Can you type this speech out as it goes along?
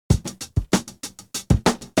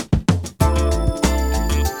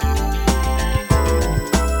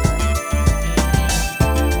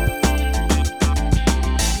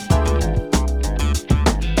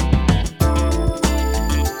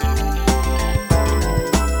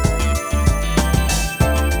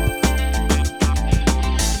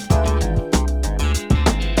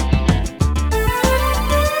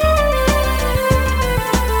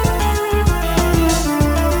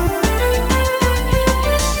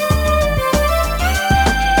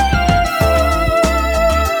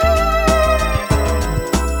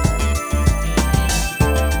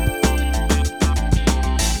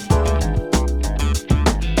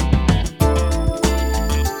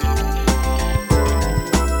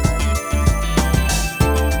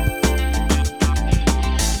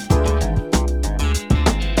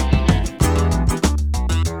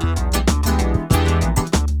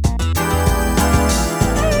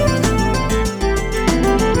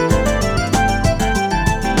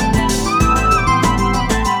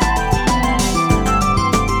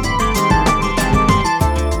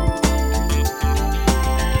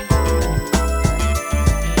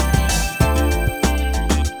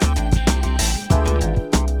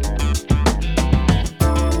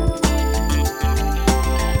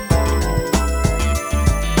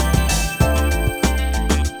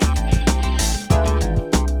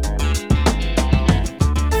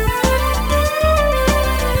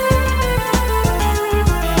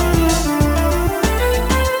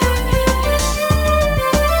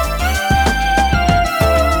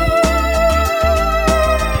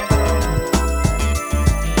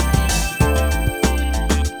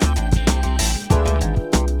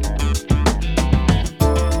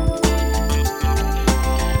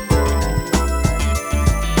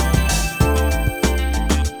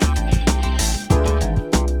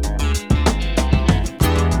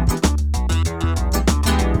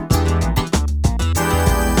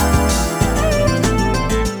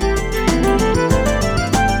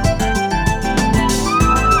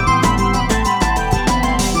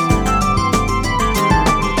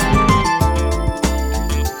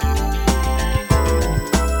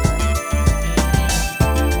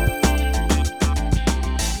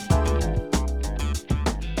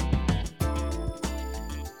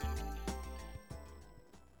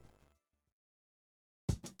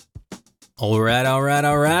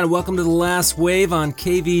Alright. Welcome to The Last Wave on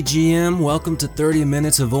KVGM. Welcome to 30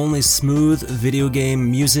 minutes of only smooth video game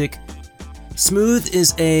music. Smooth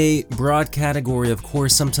is a broad category, of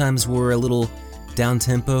course. Sometimes we're a little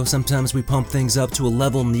down-tempo. Sometimes we pump things up to a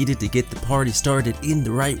level needed to get the party started in the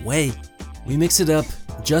right way. We mix it up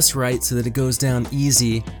just right so that it goes down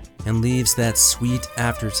easy and leaves that sweet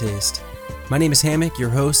aftertaste. My name is Hammock, your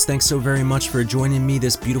host. Thanks so very much for joining me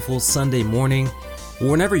this beautiful Sunday morning, or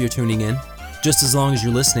whenever you're tuning in. Just as long as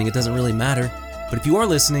you're listening, it doesn't really matter. But if you are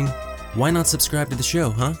listening, why not subscribe to the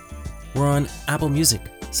show, huh? We're on Apple Music,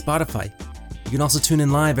 Spotify. You can also tune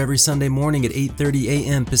in live every Sunday morning at 8:30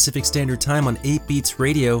 a.m. Pacific Standard Time on 8 Beats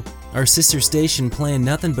Radio, our sister station playing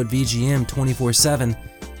nothing but VGM 24/7.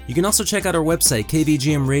 You can also check out our website,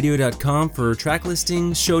 kvgmradio.com, for track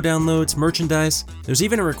listings, show downloads, merchandise. There's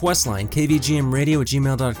even a request line,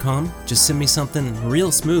 kvgmradio@gmail.com. Just send me something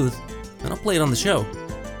real smooth, and I'll play it on the show.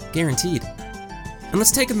 Guaranteed. And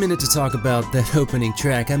let's take a minute to talk about that opening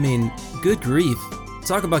track. I mean, good grief.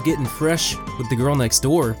 Talk about getting fresh with the girl next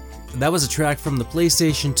door. That was a track from the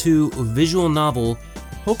PlayStation 2 visual novel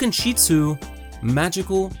Hokushitsu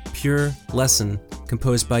Magical Pure Lesson,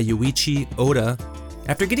 composed by Yuichi Oda.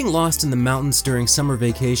 After getting lost in the mountains during summer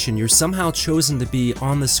vacation, you're somehow chosen to be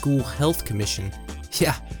on the school health commission.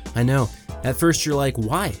 Yeah, I know. At first you're like,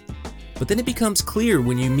 why? But then it becomes clear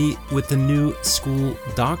when you meet with the new school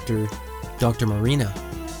doctor, Dr. Marina.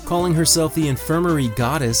 Calling herself the infirmary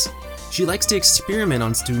goddess, she likes to experiment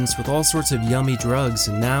on students with all sorts of yummy drugs,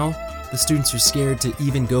 and now the students are scared to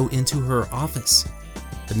even go into her office.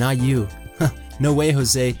 But not you. No way,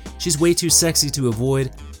 Jose. She's way too sexy to avoid,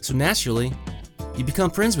 so naturally, you become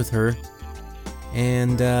friends with her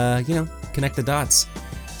and, connect the dots.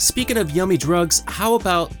 Speaking of yummy drugs, how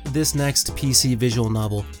about this next PC visual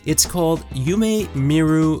novel? It's called Yume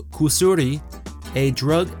Miru Kusuri, a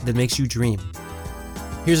drug that makes you dream.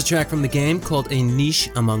 Here's a track from the game called A Niche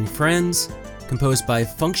Among Friends, composed by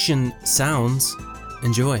Function Sounds.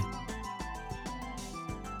 Enjoy.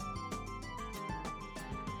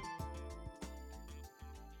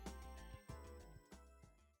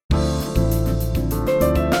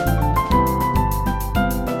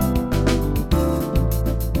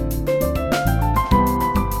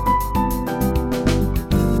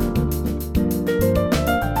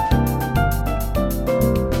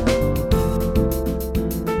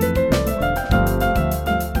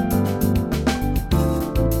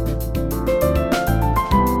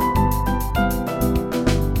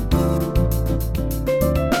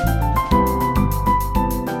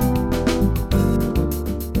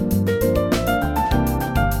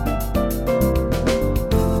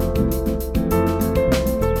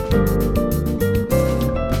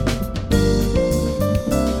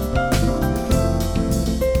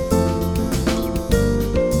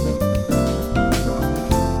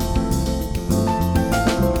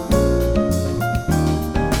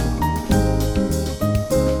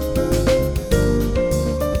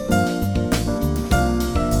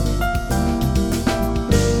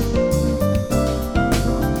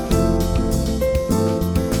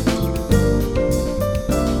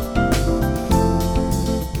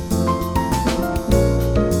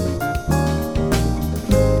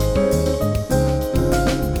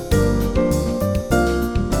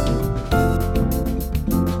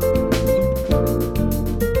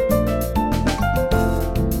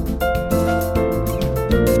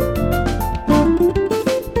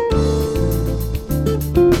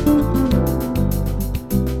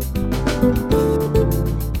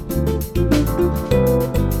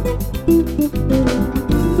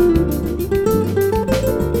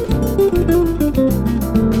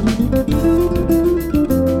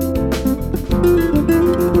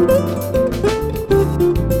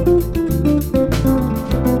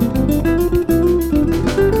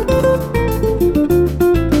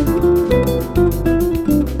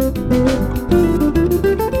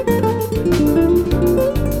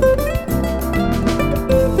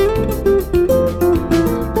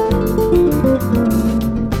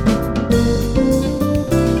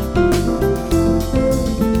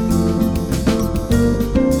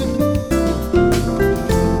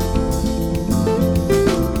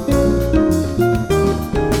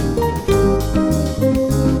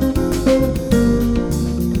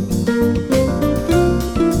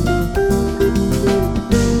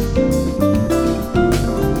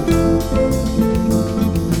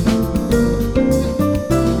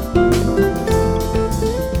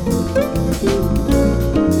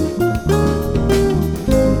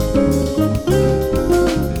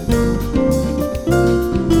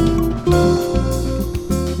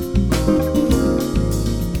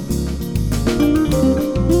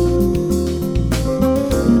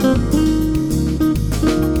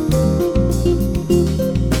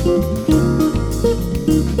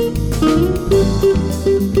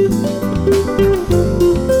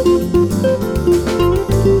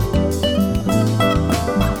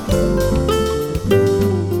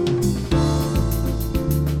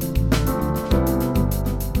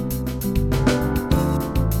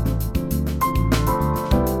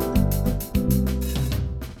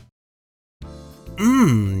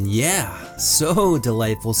 so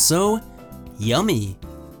delightful, so yummy.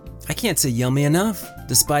 I can't say yummy enough,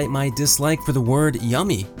 despite my dislike for the word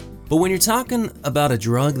yummy. But when you're talking about a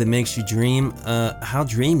drug that makes you dream, how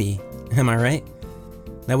dreamy, am I right?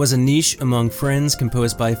 That was a niche among friends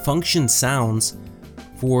composed by Function Sounds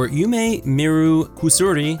for Yume Miru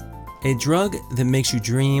Kusuri, a drug that makes you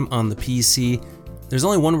dream on the PC. There's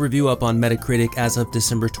only one review up on Metacritic as of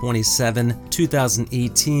December 27,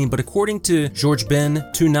 2018, but according to George Ben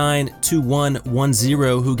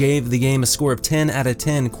 292110, who gave the game a score of 10 out of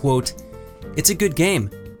 10, quote, "It's a good game."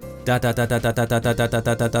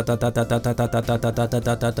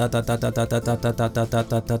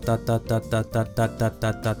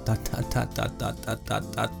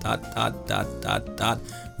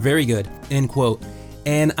 Very good, end quote.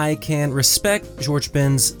 And I can respect George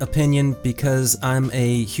Ben's opinion because I'm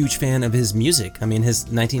a huge fan of his music. I mean, his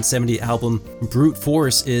 1970 album Brute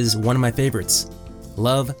Force is one of my favorites.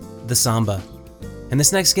 Love the samba. And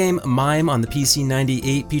this next game, Mime on the PC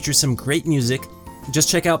 98, features some great music. Just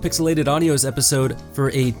check out Pixelated Audio's episode for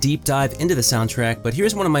a deep dive into the soundtrack, but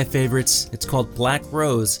here's one of my favorites. It's called Black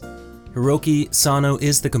Rose. Hiroki Sano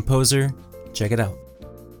is the composer. Check it out.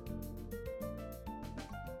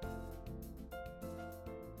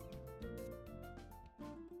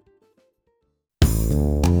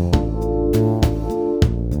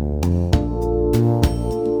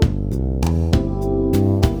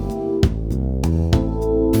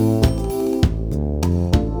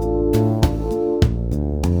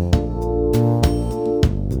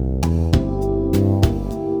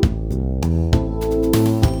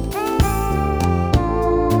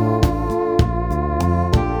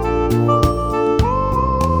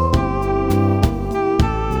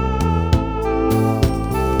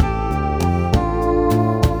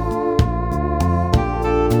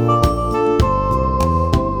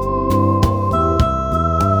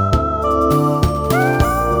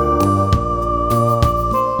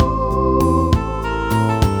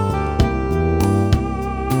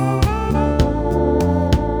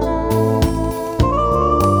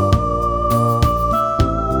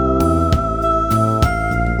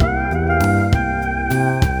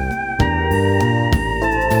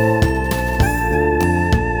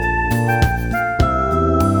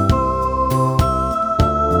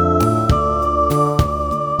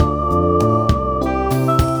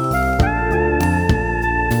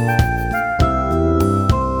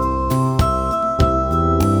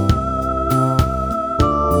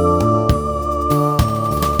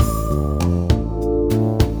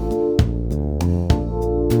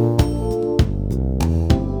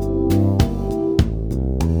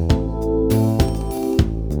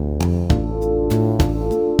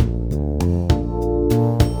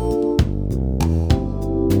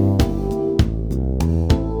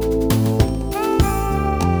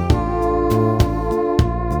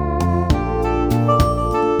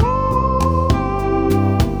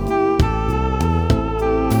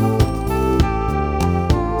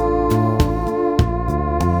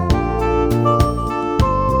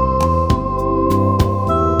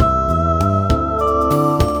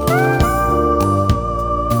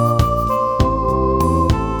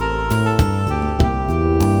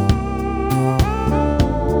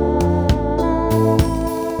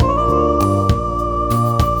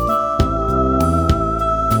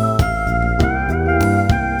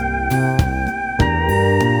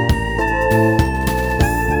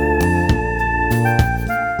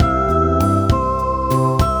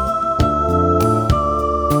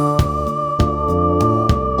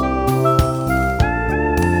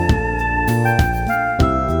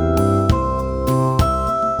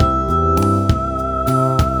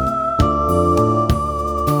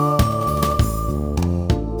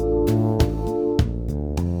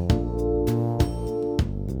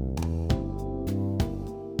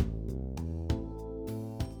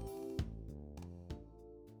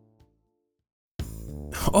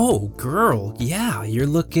 Oh, girl, yeah, you're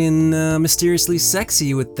looking mysteriously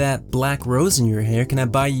sexy with that black rose in your hair. Can I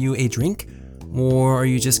buy you a drink? Or are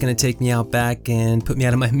you just gonna take me out back and put me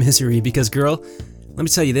out of my misery? Because, girl, let me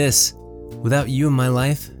tell you this, without you in my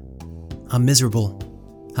life, I'm miserable.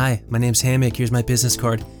 Hi, my name's Hammock, here's my business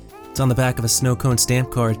card. It's on the back of a snow cone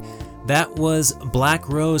stamp card. That was Black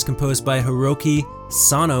Rose, composed by Hiroki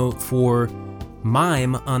Sano for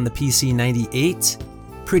Mime on the PC 98.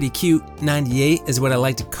 Pretty cute 98 is what I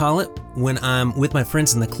like to call it when I'm with my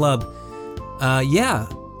friends in the club. Yeah,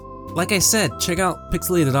 like I said, check out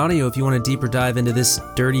Pixelated Audio if you want a deeper dive into this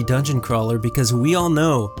dirty dungeon crawler, because we all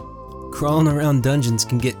know crawling around dungeons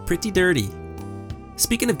can get pretty dirty.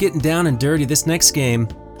 Speaking of getting down and dirty, this next game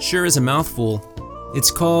sure is a mouthful.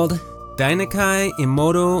 It's called Dainakai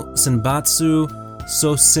Imoto Senbatsu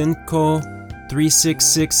Sosenko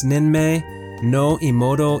 366 Ninmei no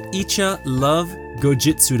Imoto Icha Love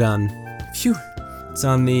Gojitsudan. Phew. It's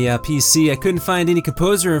on the PC. I couldn't find any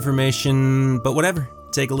composer information, but whatever.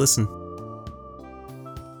 Take a listen.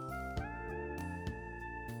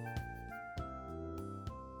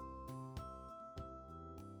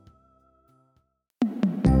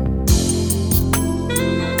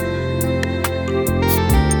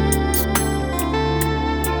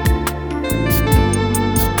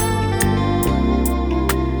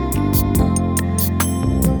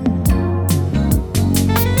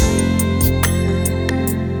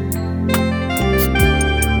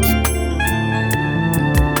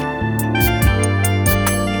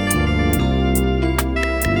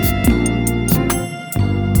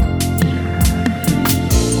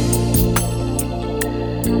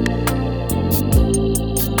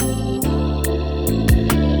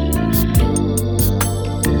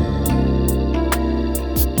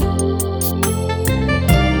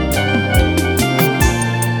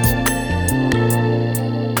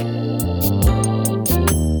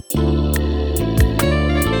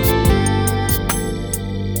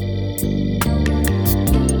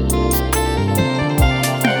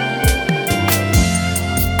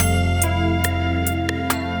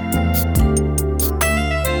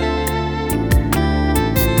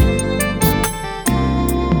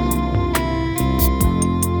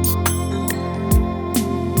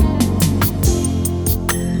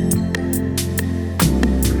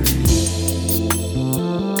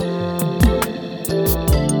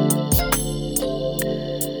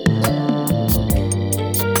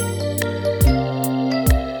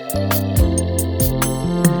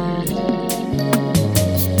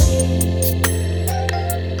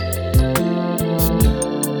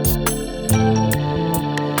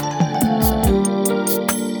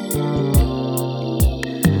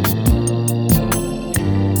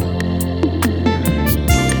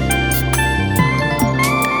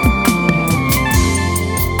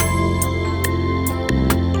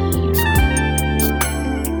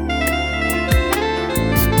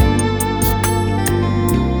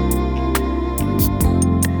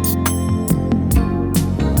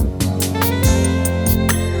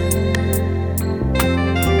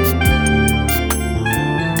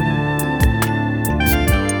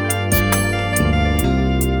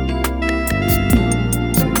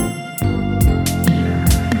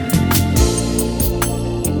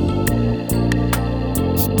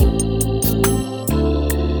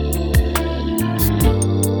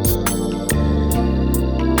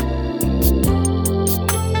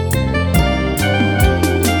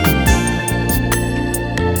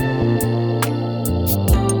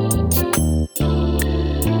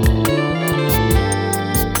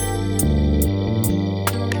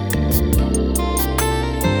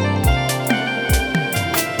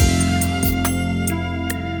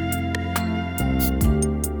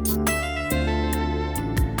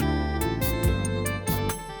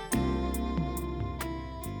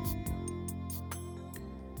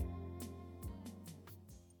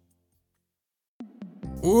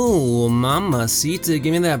 Ooh, mamacita,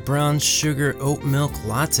 give me that brown sugar oat milk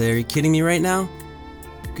latte. Are you kidding me right now?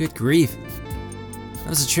 Good grief. That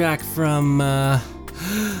was a track from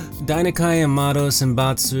Dainakai Yamato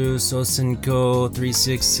Senbatsu Sosenko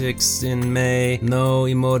 366 in May no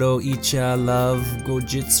Imoto Icha Love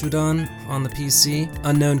Gojitsudan on the PC.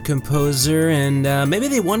 Unknown composer, and maybe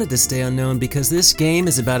they wanted to stay unknown because this game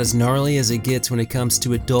is about as gnarly as it gets when it comes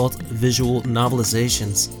to adult visual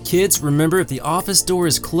novelizations. Kids, remember, if the office door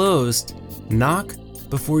is closed, knock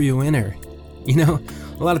before you enter. You know,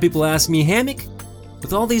 a lot of people ask me, Hammock,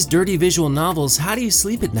 with all these dirty visual novels, how do you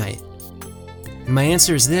sleep at night? And my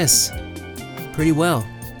answer is this: pretty well.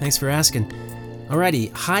 Thanks for asking. Alrighty,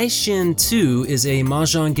 Haishin 2 is a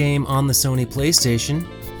mahjong game on the Sony PlayStation.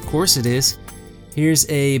 Of course it is. Here's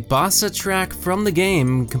a bossa track from the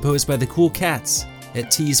game composed by the Cool Cats at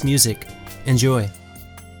Tease Music. Enjoy.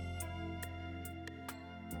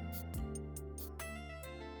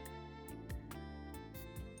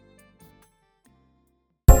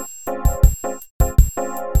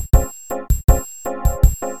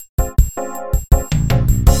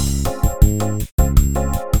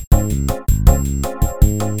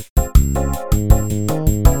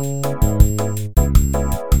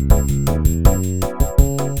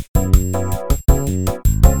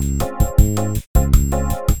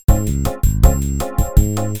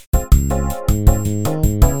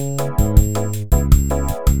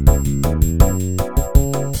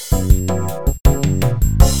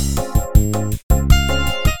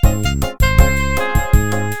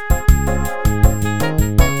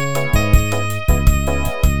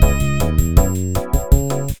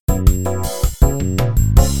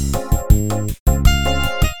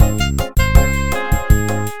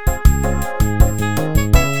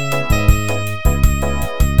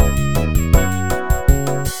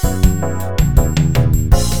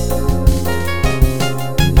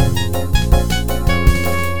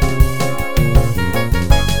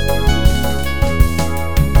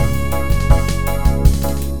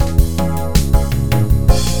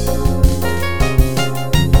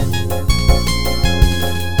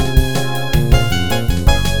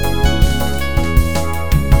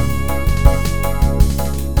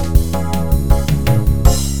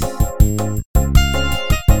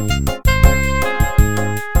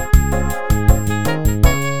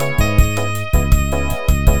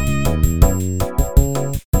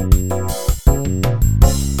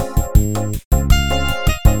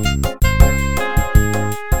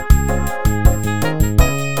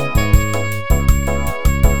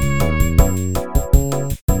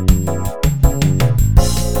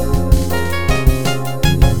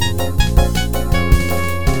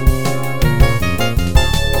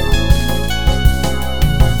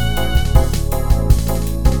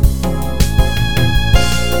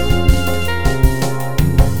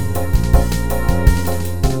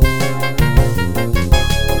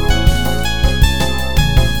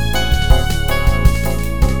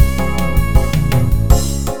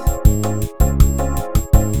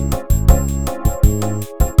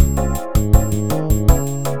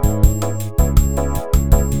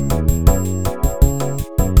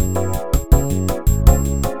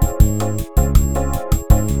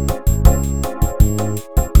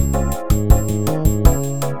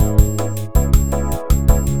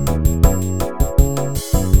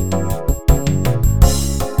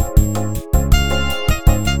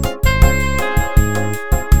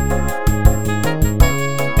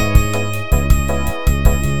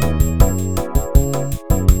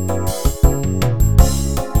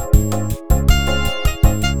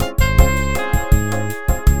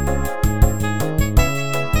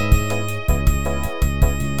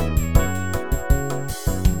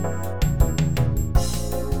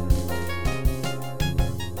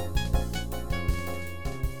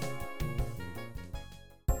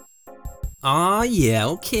 Aw yeah,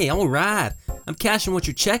 okay, alright. I'm cashing what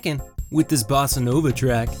you're checking with this Bossa Nova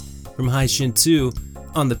track from Haishin 2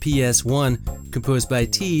 on the PS1, composed by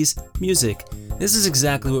Tease Music. This is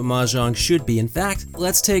exactly what Mahjong should be. In fact,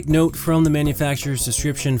 let's take note from the manufacturer's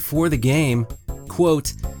description for the game.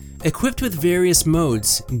 Quote, equipped with various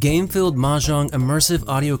modes, game-filled Mahjong immersive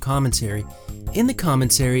audio commentary. In the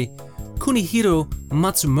commentary, Kunihiro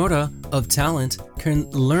Matsumura of Talent can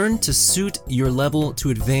learn to suit your level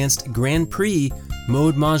to advanced Grand Prix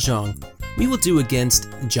mode Mahjong. We will do against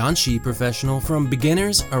Janshi Professional from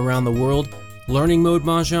beginners around the world, learning mode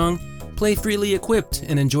Mahjong, play freely equipped,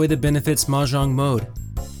 and enjoy the benefits Mahjong mode.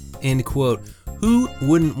 End quote. Who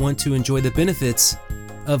wouldn't want to enjoy the benefits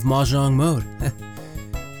of Mahjong mode?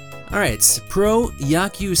 Alright, Pro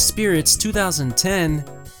Yaku Spirits 2010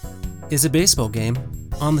 is a baseball game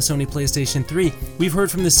on the Sony PlayStation 3. We've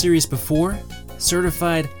heard from this series before,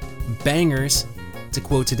 certified bangers, to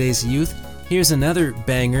quote today's youth. Here's another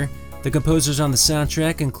banger. The composers on the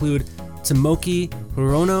soundtrack include Tomoki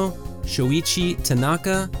Hirono, Shoichi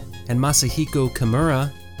Tanaka, and Masahiko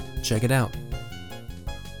Kimura. Check it out.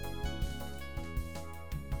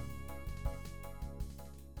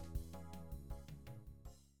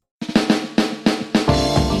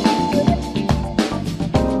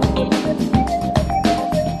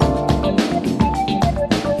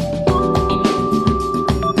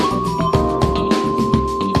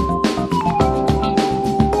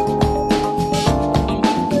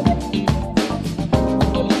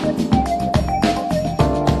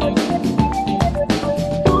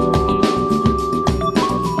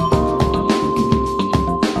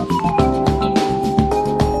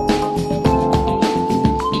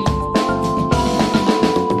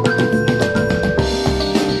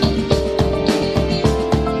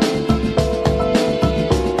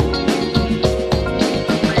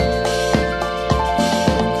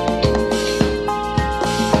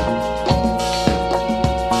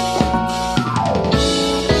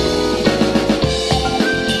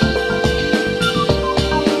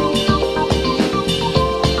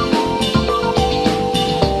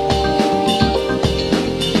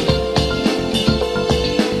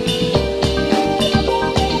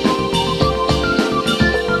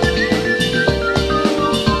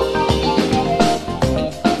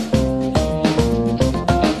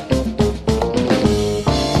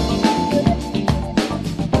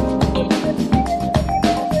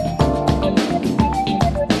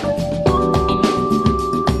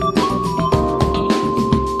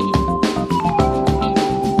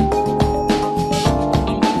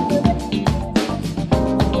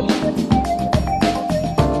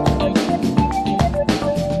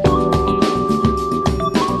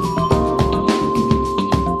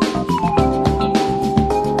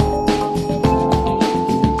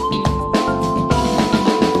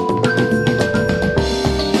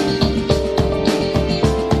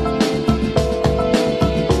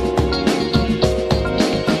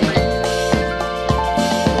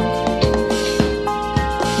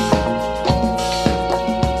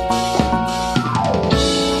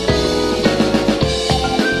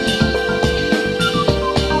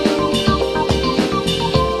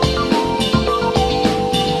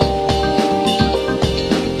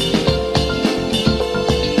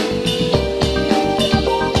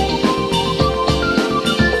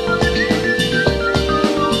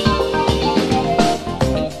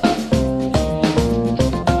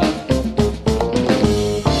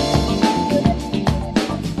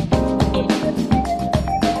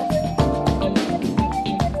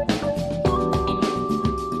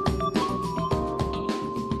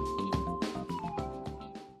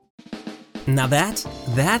 Now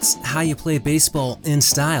that's how you play baseball in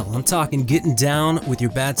style. I'm talking getting down with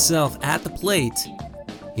your bad self at the plate.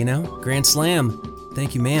 You know, grand slam.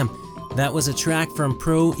 Thank you, ma'am. That was a track from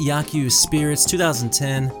Pro Yaku Spirits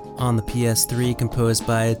 2010 on the PS3, composed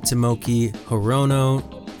by Tomoki Hirono,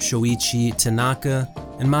 Shoichi Tanaka,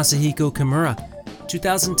 and Masahiko Kimura.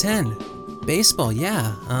 2010. Baseball,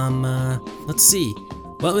 yeah. Let's see.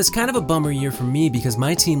 Well, it was kind of a bummer year for me because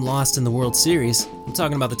my team lost in the World Series. I'm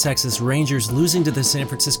talking about the Texas Rangers losing to the San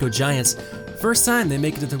Francisco Giants. First time they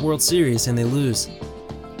make it to the World Series and they lose.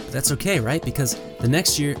 But that's okay, right? Because the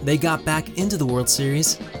next year they got back into the World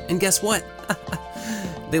Series, and guess what?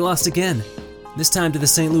 They lost again. This time to the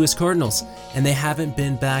St. Louis Cardinals, and they haven't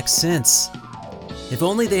been back since. If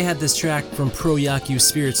only they had this track from Pro Yaku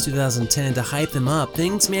Spirits 2010 to hype them up,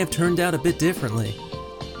 things may have turned out a bit differently.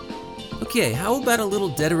 Okay, how about a little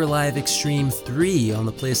Dead or Alive Extreme 3 on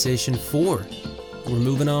the PlayStation 4? We're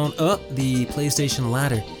moving on up the PlayStation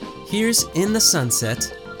ladder. Here's In the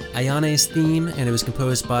Sunset, Ayane's theme, and it was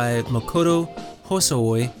composed by Makoto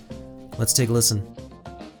Hosooi. Let's take a listen.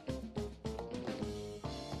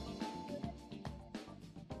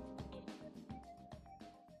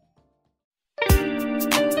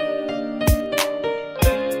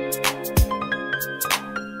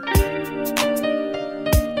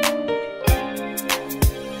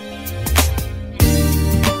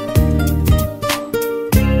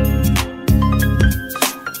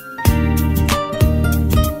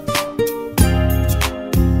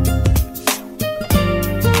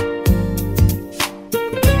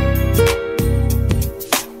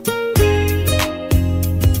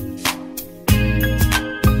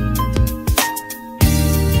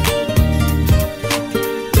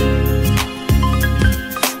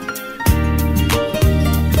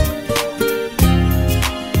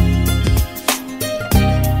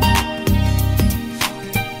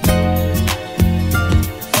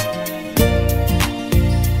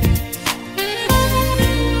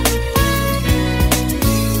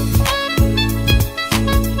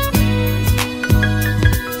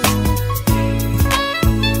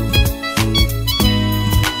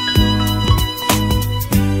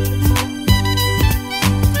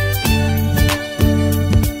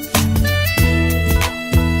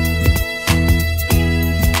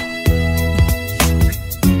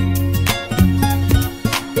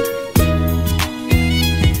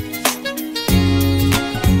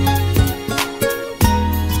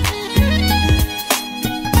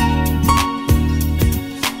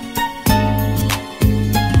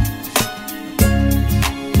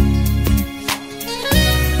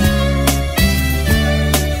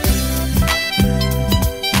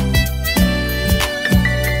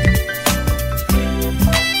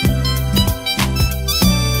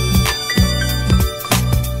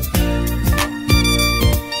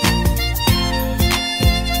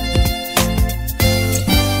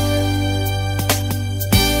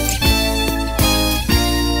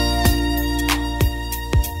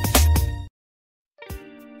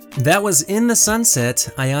 That was In the Sunset,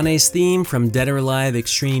 Ayane's theme from Dead or Alive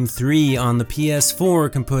Extreme 3 on the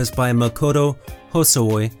PS4, composed by Makoto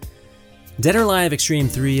Hosoe. Dead or Alive Extreme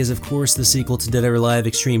 3 is of course the sequel to Dead or Alive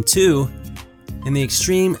Extreme 2, and the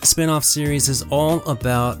Extreme spin-off series is all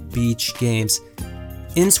about beach games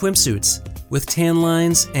in swimsuits, with tan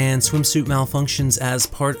lines and swimsuit malfunctions as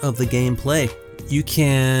part of the gameplay. You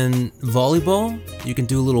can volleyball, you can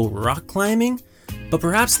do a little rock climbing, but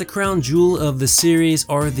perhaps the crown jewel of the series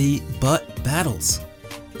are the butt battles.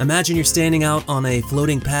 Imagine you're standing out on a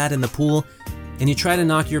floating pad in the pool and you try to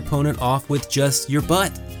knock your opponent off with just your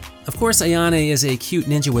butt. Of course, Ayane is a cute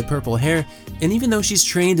ninja with purple hair, and even though she's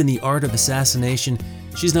trained in the art of assassination,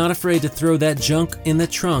 she's not afraid to throw that junk in the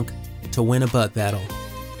trunk to win a butt battle.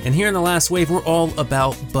 And here in The Last Wave, we're all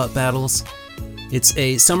about butt battles. It's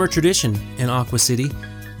a summer tradition in Aqua City.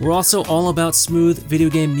 We're also all about smooth video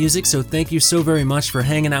game music, so thank you so very much for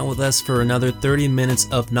hanging out with us for another 30 minutes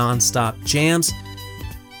of non-stop jams.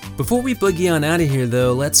 Before we boogie on out of here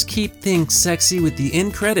though, let's keep things sexy with the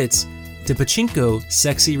end credits to Pachinko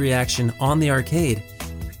Sexy Reaction on the arcade.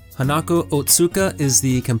 Hanako Otsuka is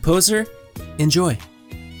the composer. Enjoy.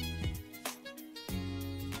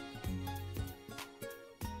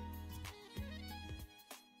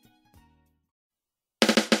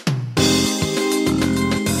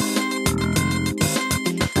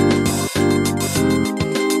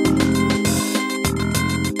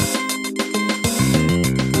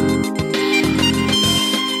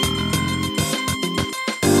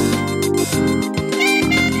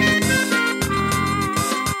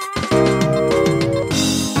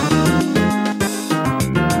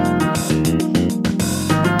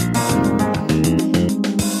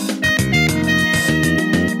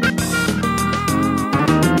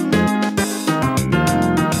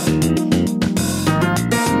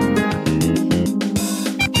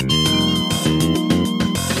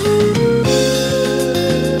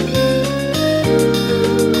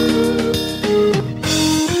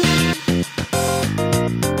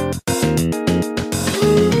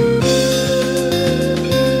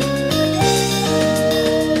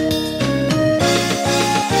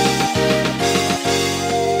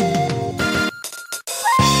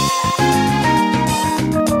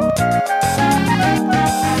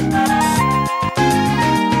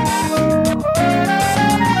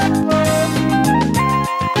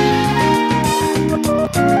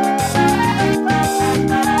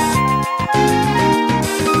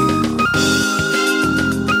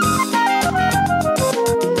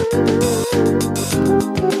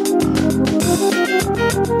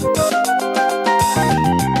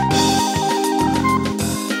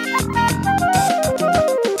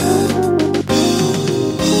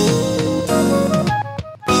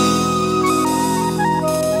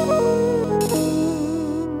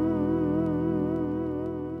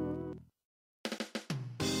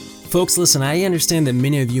 Folks, listen, I understand that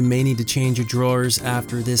many of you may need to change your drawers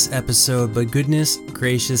after this episode, but goodness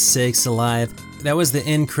gracious sakes alive. That was the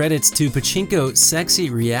end credits to Pachinko Sexy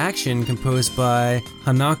Reaction, composed by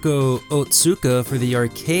Hanako Otsuka for the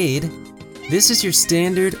arcade. This is your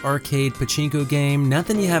standard arcade pachinko game,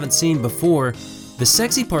 nothing you haven't seen before. The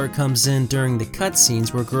sexy part comes in during the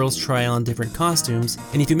cutscenes where girls try on different costumes,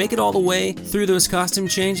 and if you make it all the way through those costume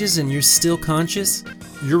changes and you're still conscious,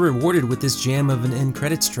 you're rewarded with this jam of an end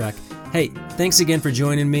credits track. Hey, thanks again for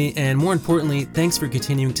joining me, and more importantly, thanks for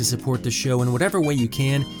continuing to support the show in whatever way you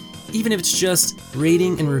can, even if it's just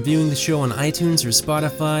rating and reviewing the show on iTunes or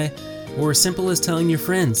Spotify, or as simple as telling your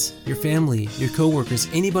friends, your family, your coworkers,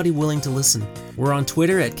 anybody willing to listen. We're on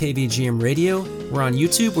Twitter at KVGM Radio. We're on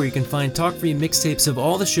YouTube, where you can find talk-free mixtapes of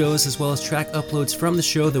all the shows, as well as track uploads from the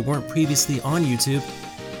show that weren't previously on YouTube.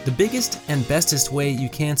 The biggest and bestest way you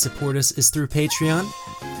can support us is through Patreon.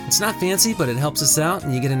 It's not fancy, but it helps us out,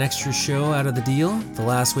 and you get an extra show out of the deal, The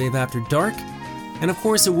Last Wave After Dark. And of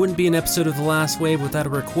course, it wouldn't be an episode of The Last Wave without a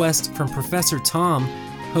request from Professor Tom,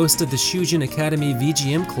 host of the Shujin Academy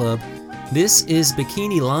VGM Club. This is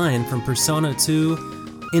Bikini Line from Persona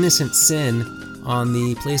 2 Innocent Sin on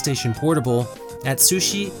the PlayStation Portable.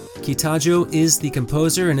 Atsushi Kitajo is the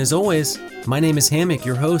composer, and as always, my name is Hammock,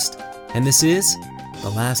 your host, and this is The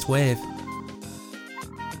Last Wave.